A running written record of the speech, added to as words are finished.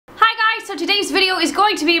so today's video is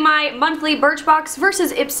going to be my monthly Birchbox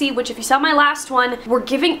versus Ipsy, which if you saw my last one, we're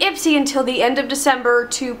giving Ipsy until the end of December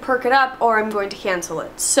to perk it up or I'm going to cancel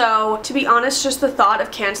it. So to be honest, just the thought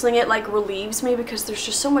of canceling it like relieves me because there's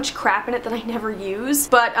just so much crap in it that I never use.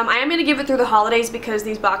 But I am going to give it through the holidays because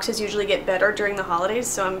these boxes usually get better during the holidays,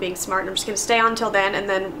 so I'm being smart and I'm just going to stay on till then and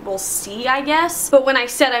then we'll see, I guess. But when I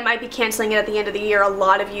said I might be canceling it at the end of the year, a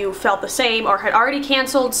lot of you felt the same or had already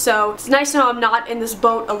canceled, so it's nice to know I'm not in this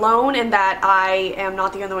boat alone and that I am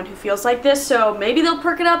not the only one who feels like this, so maybe they'll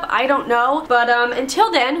perk it up, I don't know. But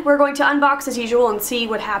until then, we're going to unbox as usual and see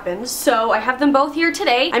what happens. So I have them both here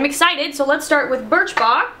today. I'm excited, so let's start with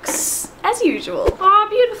Birchbox. As usual. Aw,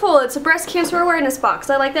 beautiful. It's a breast cancer awareness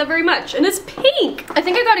box. I like that very much. And it's pink. I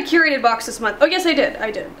think I got a curated box this month. Oh yes, I did.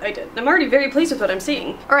 I did. I'm already very pleased with what I'm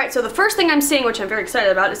seeing. Alright, so the first thing I'm seeing, which I'm very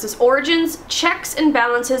excited about, is this Origins Checks and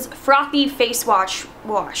Balances Frothy Face Wash.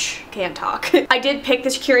 Can't talk. I did pick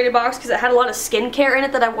this curated box because it had a lot of skincare in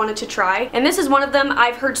it that I wanted to try. And this is one of them.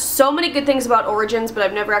 I've heard so many good things about Origins, but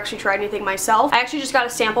I've never actually tried anything myself. I actually just got a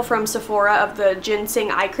sample from Sephora of the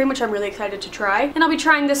ginseng eye cream, which I'm really excited to try. And I'll be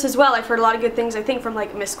trying this as well. I've heard a lot of good things, I think, from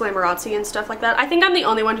like Miss Glamorazzi and stuff like that. I think I'm the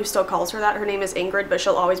only one who still calls her that. Her name is Ingrid, but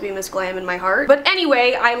she'll always be Miss Glam in my heart. But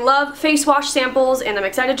anyway, I love face wash samples and I'm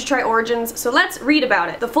excited to try Origins, so let's read about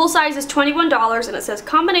it. The full size is $21 and it says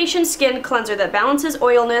combination skin cleanser that balances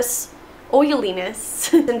oiliness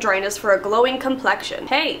and dryness for a glowing complexion.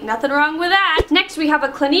 Hey, nothing wrong with that. Next we have a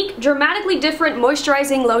Clinique Dramatically Different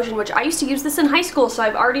Moisturizing Lotion, which I used to use this in high school, so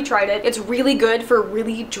I've already tried it. It's really good for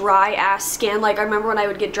really dry ass skin. Like I remember when I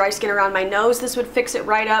would get dry skin around my nose, this would fix it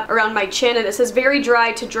right up around my chin, and it says very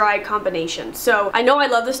dry to dry combination. So I know I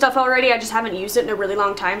love this stuff already, I just haven't used it in a really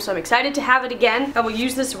long time, so I'm excited to have it again. I will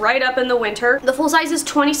use this right up in the winter. The full size is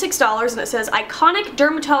 $26 and it says iconic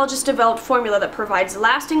dermatologist developed formula that provides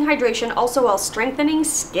lasting hydration also while strengthening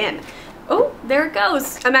skin. Oh, there it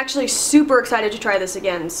goes. I'm actually super excited to try this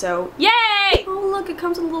again, so yay! Oh look, it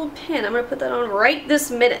comes with a little pin. I'm gonna put that on right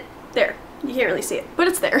this minute. There. You can't really see it, but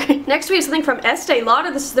it's there. Next we have something from Estee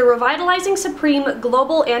Lauder. This is the Revitalizing Supreme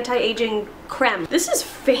Global Anti-Aging Creme. This is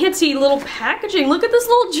fancy little packaging. Look at this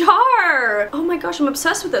little jar. Oh my gosh, I'm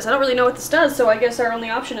obsessed with this. I don't really know what this does, so I guess our only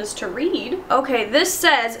option is to read. Okay, this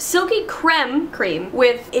says silky cream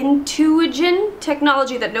with Intuigen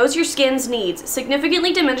technology that knows your skin's needs,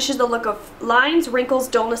 significantly diminishes the look of lines, wrinkles,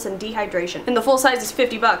 dullness, and dehydration. And the full size is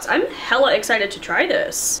 50 bucks. I'm hella excited to try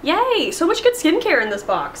this. Yay, so much good skincare in this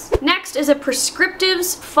box. Next is a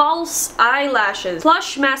Prescriptives False Eyelashes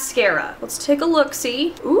Plush Mascara. Let's take a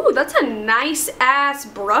look-see. Ooh, that's a nice ass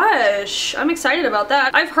brush. I'm excited about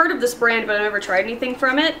that. I've heard of this brand, but I've never tried anything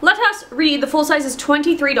from it. Let us read. The full size is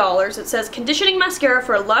 $23. It says conditioning mascara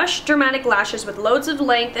for lush, dramatic lashes with loads of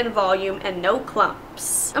length and volume and no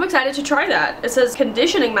clumps. I'm excited to try that. It says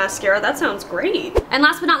conditioning mascara. That sounds great. And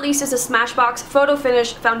last but not least is a Smashbox Photo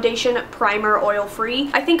Finish Foundation Primer Oil Free.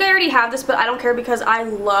 I think I already have this, but I don't care because I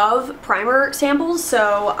love primer samples,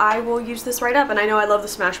 so I will use this right up. And I know I love the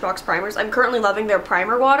Smashbox primers. I'm currently loving their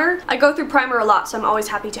primer water. I go through primer a lot, so I'm always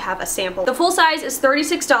happy to have a sample. The full size is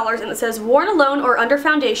 $36 and it says worn alone or under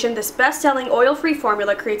foundation, this best-selling oil-free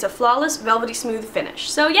formula creates a flawless, velvety smooth finish.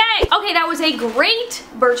 So yay! Okay, that was a great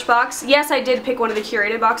Birchbox. Yes, I did pick one of the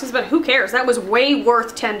curated boxes, but who cares? That was way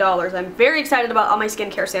worth $10. I'm very excited about all my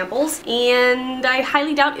skincare samples, and I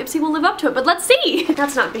highly doubt Ipsy will live up to it, but let's see.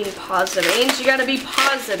 That's not being positive, Ange. You gotta be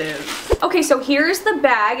positive. Okay, so here's the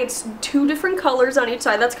bag. It's two different colors on each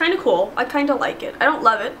side. That's kind of cool. I kind of like it. I don't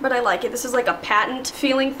love it, but I like it. This is like a patent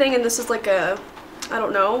feeling thing, and this is like a, I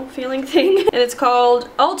don't know, feeling thing. And it's called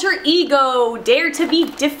Alter Ego, Dare to be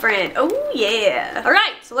Different. Oh yeah. All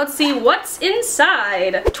right, so let's see what's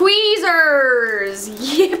inside. Tweezers,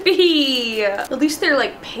 yippee. At least they're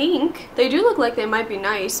like pink. They do look like they might be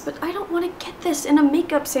nice, but I don't want to get this in a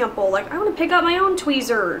makeup sample. Like I want to pick out my own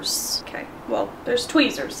tweezers. Okay, well, there's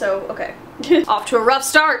tweezers, so okay. Off to a rough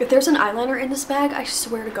start. If there's an eyeliner in this bag, I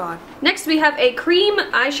swear to God. Next we have a cream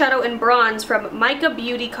eyeshadow in bronze from Mica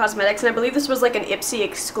Beauty Cosmetics, and I believe this was like an Ipsy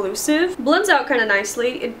exclusive. Blends out kind of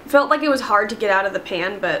nicely. It felt like it was hard to get out of the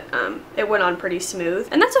pan, but it went on pretty smooth.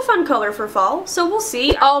 And that's a fun color for fall, so we'll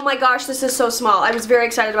see. Oh my gosh, this is so small. I was very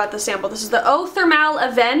excited about this sample. This is the Eau Thermale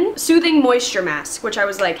Aven Soothing Moisture Mask, which I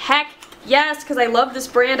was like, heck Yes, because I love this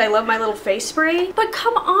brand. I love my little face spray. But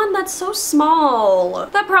come on, that's so small.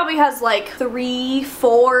 That probably has like 3,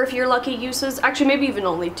 4 if you're lucky uses. Actually, maybe even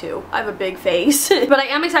only 2. I have a big face. But I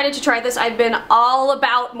am excited to try this. I've been all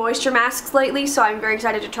about moisture masks lately, so I'm very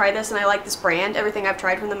excited to try this, and I like this brand. Everything I've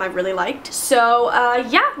tried from them I've really liked. So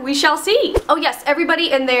yeah, we shall see. Oh yes,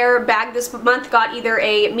 everybody in their bag this month got either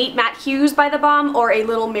a Meet Matte Hues by The Balm or a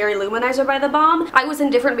Little Mary Luminizer by The Balm. I was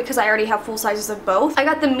indifferent because I already have full sizes of both. I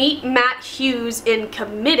got the Meet Matte Hues in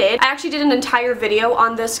Committed. I actually did an entire video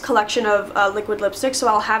on this collection of liquid lipsticks, so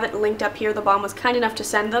I'll have it linked up here. The Balm was kind enough to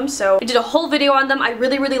send them, so I did a whole video on them. I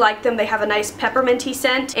really like them. They have a nice pepperminty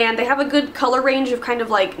scent, and they have a good color range of kind of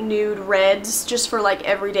like nude reds, just for like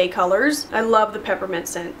everyday colors. I love the peppermint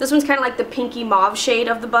scent. This one's kind of like the pinky mauve shade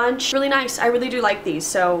of the bunch. Really nice. I really do like these,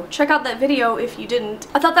 so check out that video if you didn't.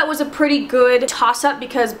 I thought that was a pretty good toss-up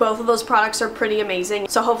because both of those products are pretty amazing,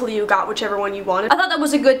 so hopefully you got whichever one you wanted. I thought that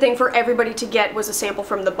was a good thing for everybody to get, was a sample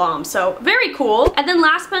from The Balm, so very cool. And then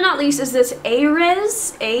last but not least is this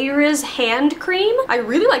Ayriz hand cream. I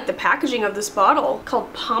really like the packaging of this bottle,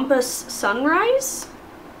 called Pompous Sunrise.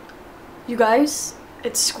 You guys,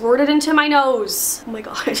 it squirted into my nose. Oh my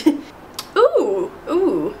god. Ooh.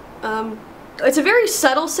 It's a very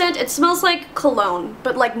subtle scent. It smells like cologne,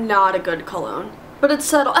 but like not a good cologne. But it's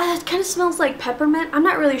subtle. It kind of smells like peppermint. I'm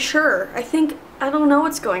not really sure. I don't know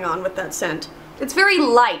what's going on with that scent. It's very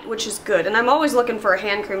light, which is good, and I'm always looking for a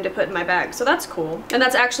hand cream to put in my bag, so that's cool. And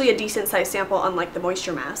that's actually a decent sized sample, unlike the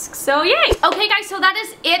moisture masks, so yay! Okay guys, so that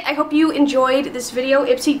is it. I hope you enjoyed this video.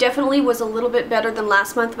 Ipsy definitely was a little bit better than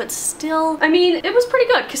last month, but still, I mean, it was pretty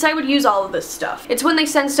good, because I would use all of this stuff. It's when they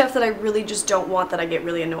send stuff that I really just don't want that I get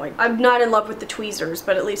really annoyed. I'm not in love with the tweezers,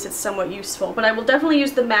 but at least it's somewhat useful. But I will definitely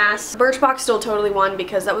use the mask. Birchbox still totally won,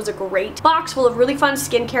 because that was a great box full of really fun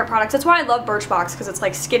skincare products. That's why I love Birchbox, because it's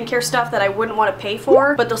like skincare stuff that I wouldn't want to pay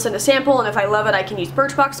for, but they'll send a sample, and if I love it I can use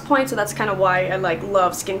Birchbox points, so that's kind of why I like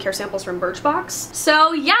love skincare samples from Birchbox.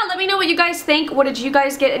 So yeah, let me know what you guys think. What did you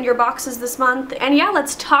guys get in your boxes this month? And yeah,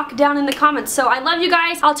 let's talk down in the comments. So I love you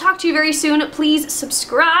guys. I'll talk to you very soon. Please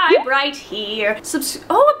subscribe right here. Oh,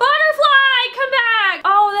 a butterfly! Come back!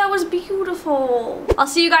 Oh, that was beautiful. I'll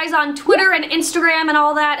see you guys on Twitter and Instagram and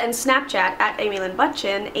all that, and Snapchat at Amy Lynn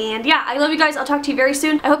Butchin. And yeah, I love you guys. I'll talk to you very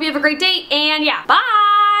soon. I hope you have a great day, and yeah, bye!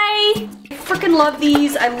 I freaking love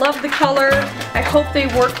these. I love the color. I hope they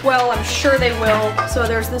work well. I'm sure they will. So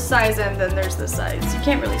there's this size and then there's this size. You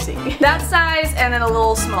can't really see. That size and then a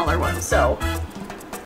little smaller one. So